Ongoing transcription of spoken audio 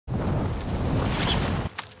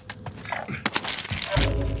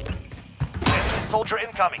soldier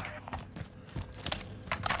incoming.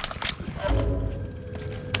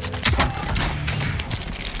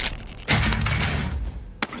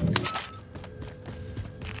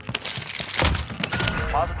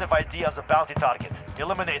 Positive ID on the bounty target.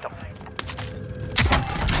 Eliminate them.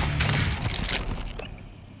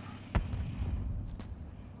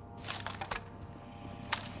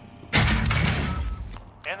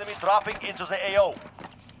 Enemy dropping into the AO.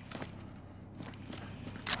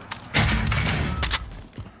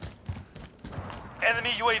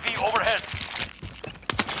 Enemy UAV overhead.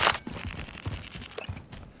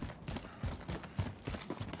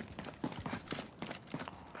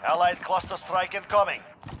 Allied cluster strike incoming.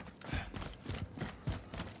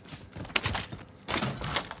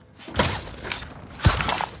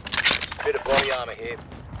 Bit of body armor here.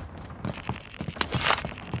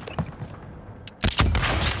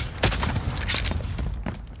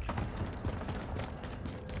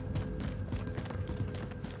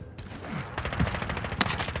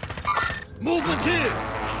 Movement here!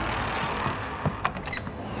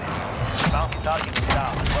 Bounty target is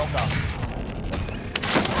down. Well done.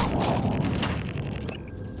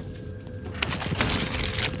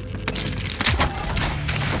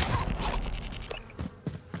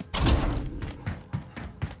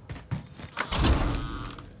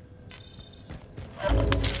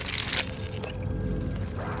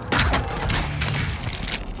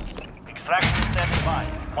 Extraction is standing by.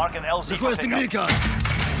 Mark an LZ. Requesting recon!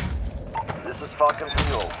 This is Falcon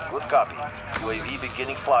 3-0. Good copy. UAV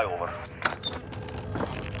beginning flyover.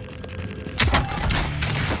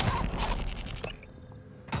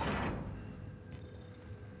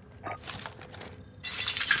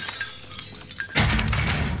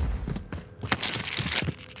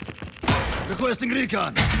 Requesting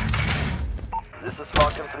recon! This is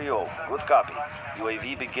Falcon 3-0. Good copy.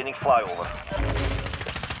 UAV beginning flyover.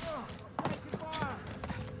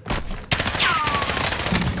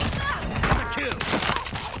 Kill!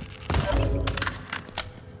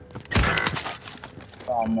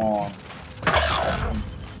 Come on.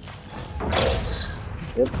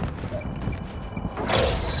 Yep.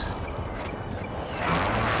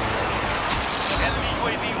 Enemy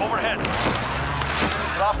UAV overhead.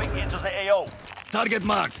 Dropping into the AO. Target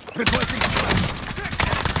marked. Requesting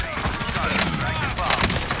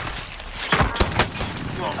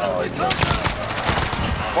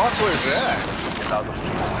What was that? Is out of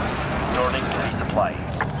fuel. Turning to resupply.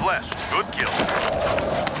 Bless. Good kill.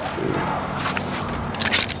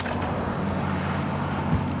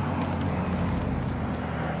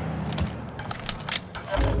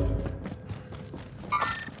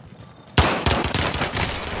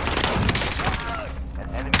 An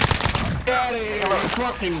enemy Get out of here, you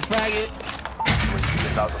fucking faggot!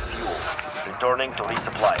 UAV is out of fuel. Returning to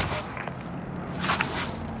resupply.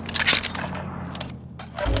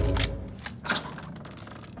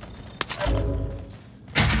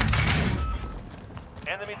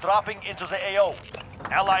 Enemy dropping into the AO.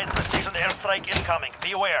 Allied precision airstrike incoming.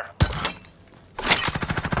 Be aware.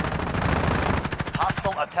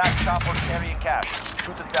 Hostile attack chopper carrying cash.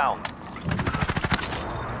 Shoot it down.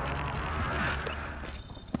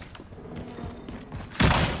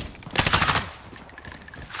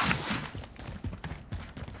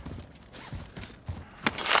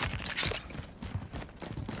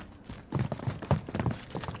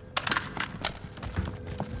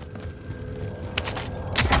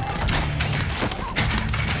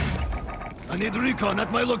 I need recon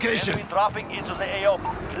at my location. Enemy dropping into the AO.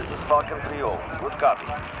 This is Falcon 3-0. Good copy.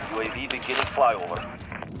 UAV beginning flyover.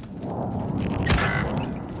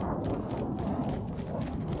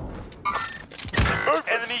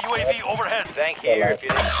 Enemy UAV overhead. Thank you if you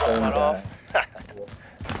didn't pull one off.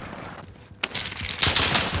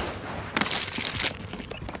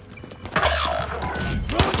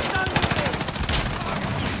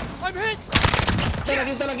 I'm hit!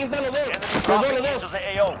 Aquí están los dos. Enemy dropping into the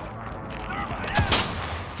AO.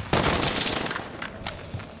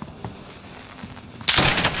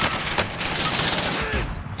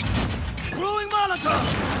 Throwing Molotov!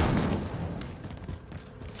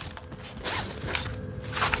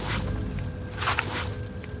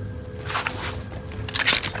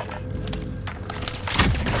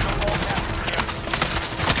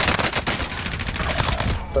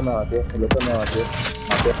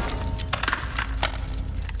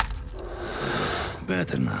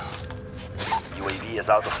 Better now. UAV is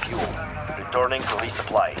out of fuel. Returning to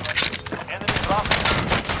resupply. Enemy dropping.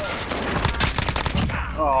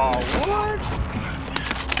 Oh, what?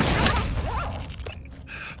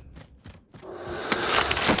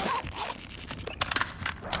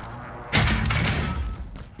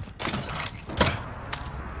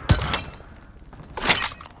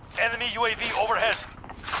 Enemy UAV overhead.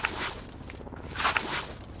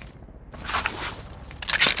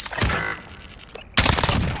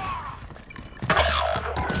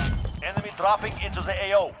 Enemy dropping into the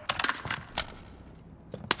AO.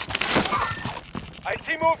 I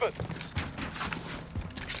see movement.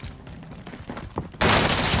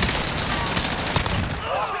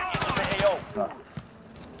 Dropping into the AO.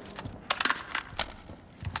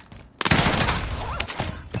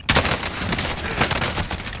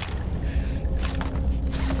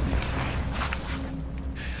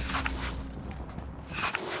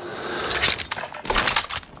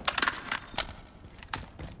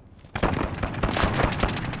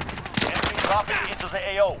 Enemy dropping into the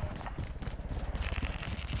AO.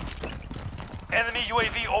 Enemy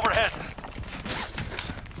UAV overhead.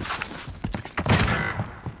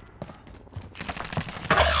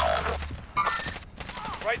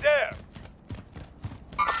 Right there.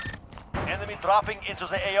 Enemy dropping into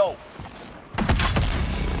the AO.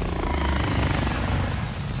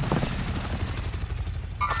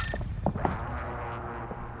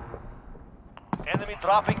 Enemy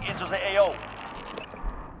dropping into the AO.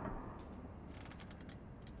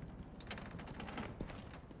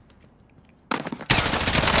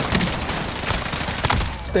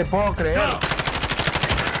 Te puedo creer.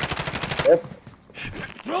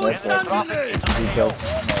 Throwing stun Dropping grenade! into the AO.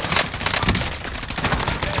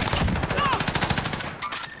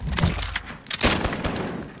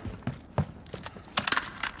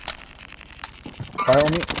 Follow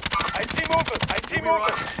me. I see movement. I see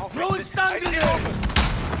movement. Throwing stun I see grenade! movement.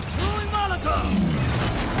 Throwing Molotov!